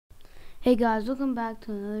Hey guys, welcome back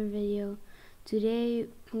to another video. Today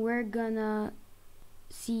we're gonna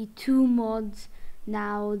see two mods.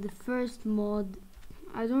 Now the first mod,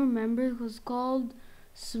 I don't remember, it was called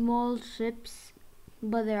small ships,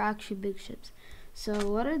 but they're actually big ships. So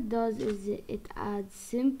what it does is it adds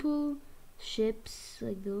simple ships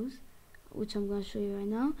like those, which I'm gonna show you right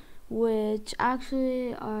now, which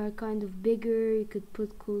actually are kind of bigger. You could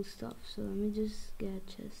put cool stuff. So let me just get a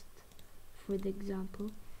chest for the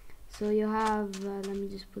example. So you have, let me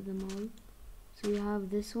just put them all. So you have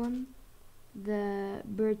this one, the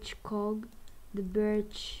birch cog, the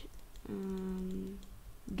birch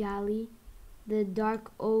galley, the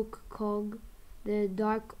dark oak cog, the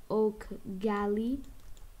dark oak galley.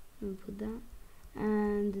 Let me put that,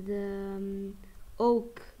 and the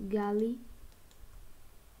oak galley.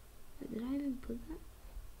 Did I even put that?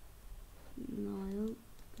 No, I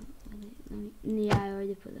don't. Yeah, I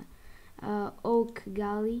already put that. Oak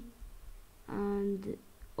galley and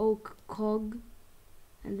oak cog,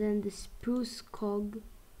 and then the spruce cog,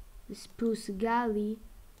 the spruce galley,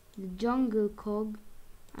 the jungle cog,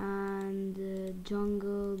 and the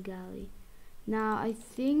jungle galley. Now I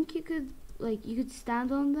think you could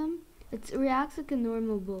stand on them. It reacts like a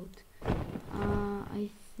normal boat. I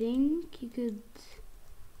think you could,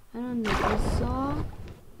 I don't know, I saw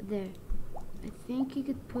there, I think you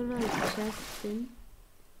could put like chests in,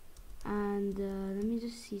 and let me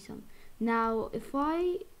just see some. Now if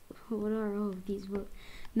I what are all of these boats?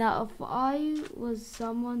 Now if I was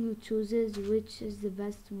someone who chooses which is the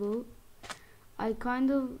best boat, I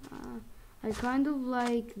kind of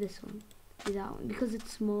like this one, that one, because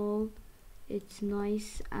it's small, it's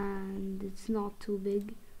nice, and it's not too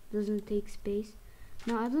big, doesn't take space.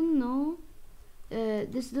 Now I don't know,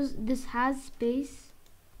 this has space,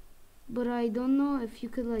 but I don't know if you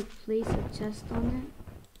could like place a chest on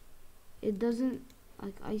it. It doesn't,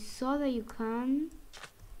 like, I saw that you can,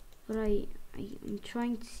 but I'm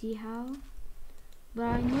trying to see how. But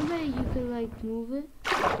I know that you could like move it.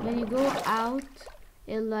 When you go out,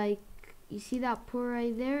 it like, you see that pour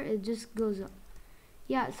right there, it just goes up.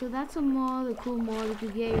 Yeah, so that's a mod, a cool mod. You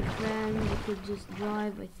could get your friends, you could just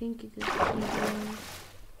drive. I think you could see there.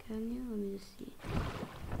 Can you? Let me just see.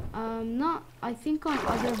 Not, I think on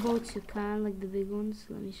other boats you can, like the big ones.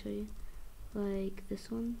 Let me show you. Like this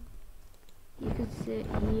one. You could sit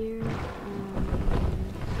here.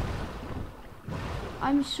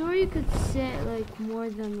 I'm sure you could sit like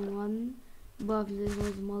more than one, but this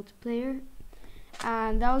was multiplayer.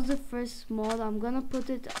 And that was the first mod. I'm gonna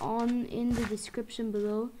put it on in the description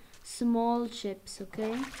below. Small ships,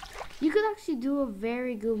 okay? You could actually do a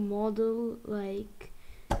very good model like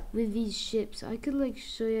with these ships. I could like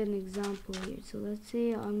show you an example here. So let's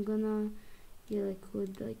say I'm gonna be like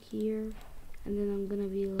with like here, and then I'm gonna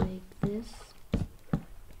be like this,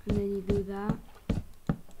 and then you do that.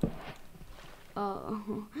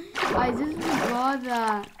 Oh, I just forgot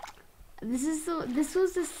that this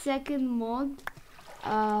was the second mod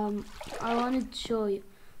I wanted to show you.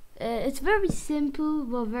 It's very simple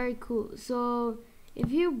but very cool. So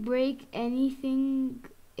if you break anything,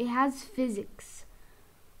 it has physics.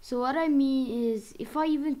 So what I mean is, if I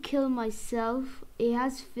even kill myself, it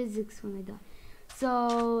has physics when I die.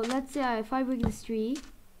 So let's say if I break this tree,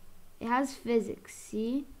 it has physics,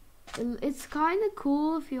 see? It's kind of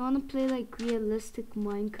cool if you want to play like realistic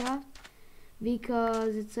Minecraft,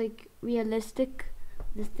 because it's like realistic.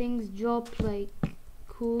 The things drop like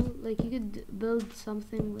cool. Like you could build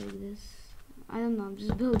something like this. I don't know, I'm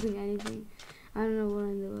just building anything. I don't know what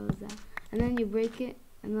in the world is that. And then you break it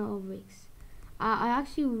and it all breaks. I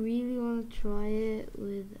actually really want to try it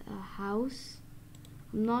with a house.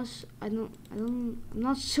 I'm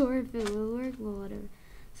not sure if it will work, but whatever.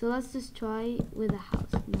 So let's just try with a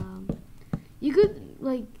house. Now you could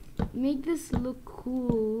like make this look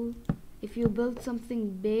cool if you build something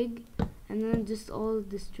big and then just all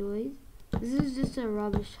destroys. This is just a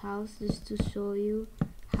rubbish house, just to show you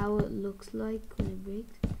how it looks like when it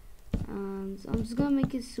breaks. So I'm just gonna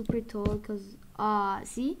make it super tall, because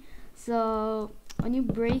see, so when you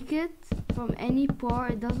break it from any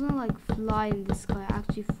part, it doesn't like fly in the sky, it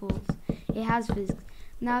actually falls. It has physics.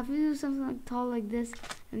 Now if you do something like tall like this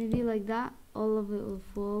and you do like that, all of it will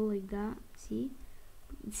fall like that.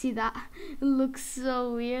 See that? It looks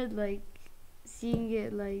so weird, like seeing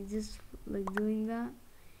it like just like doing that.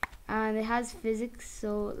 And it has physics,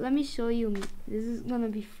 so let me show you. This is gonna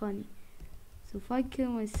be funny. So if I kill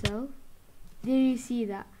myself, did you see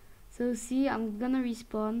that? So see, I'm gonna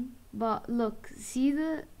respawn, but look, see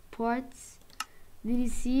the parts? Did you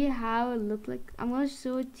see how it looked like? I'm gonna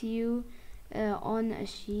show it to you on a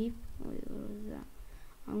sheep. Wait, what was that?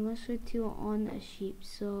 I'm gonna show it to you on a sheep.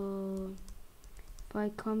 So if I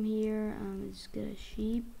come here and just get a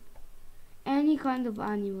sheep, any kind of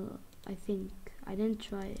animal, I think. I didn't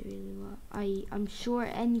try it really well. I'm sure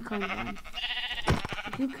any kind of animal.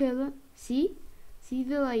 If you kill it, see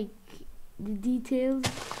the the details,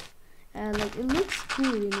 like it looks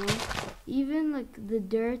cool, you know. Even like the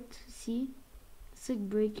dirt, see, it's like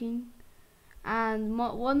breaking. And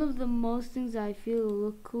one of the most things I feel will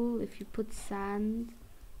look cool if you put sand.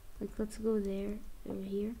 Like let's go there, over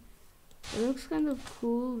here. It looks kind of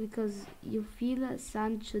cool because you feel that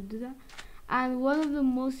sand should do that. And one of the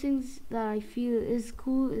most things that I feel is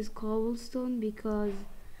cool is cobblestone, because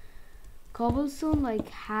cobblestone like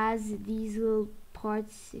has these little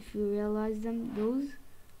parts, if you realize them, those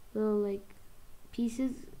little like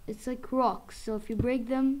pieces, it's like rocks. So if you break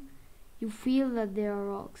them, you feel that they are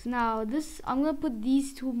rocks. Now this, I'm gonna put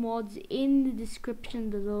these two mods in the description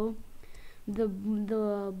below, the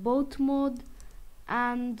boat mod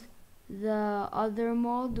and the other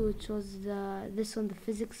mod, which was this one, the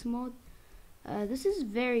physics mod. This is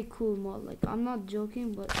very cool mod, like I'm not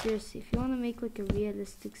joking, but seriously, if you want to make like a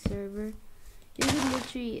realistic server, you can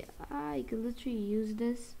literally use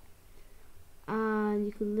this, and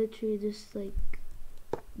you can literally just like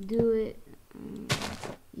do it,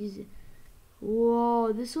 use it.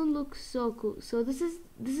 Whoa, this one looks so cool. So this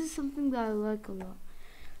is something that I like a lot.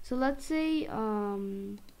 So let's say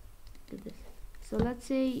look at this. So let's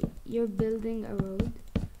say you're building a road,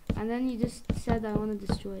 and then you just said I want to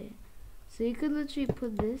destroy it. So you could literally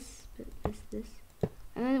put this,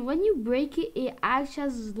 and then when you break it, it actually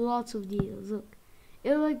has lots of details. Look,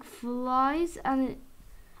 it like flies, and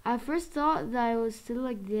I first thought that it was still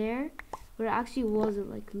like there, but it actually wasn't.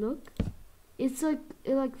 Like look, it's like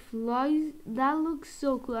it like flies. That looks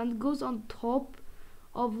so cool, and it goes on top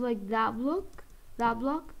of like that block.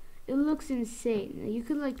 It looks insane. You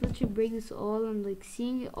could like literally break this all, and like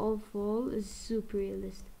seeing it all fall is super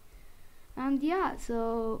realistic. And yeah,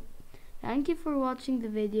 so thank you for watching the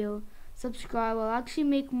video. Subscribe. I'll actually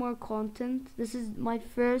make more content. This is my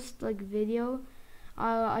first like video.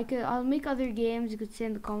 I'll make other games. You could say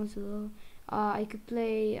in the comments below. I could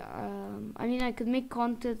play. I could make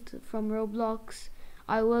content from Roblox.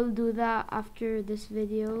 I will do that after this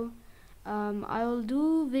video. I will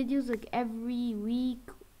do videos like every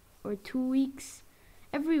week or 2 weeks,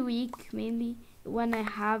 every week mainly when I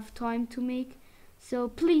have time to make. So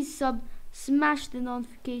please smash the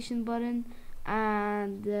notification button,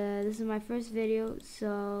 and this is my first video,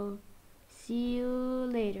 so see you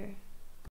later.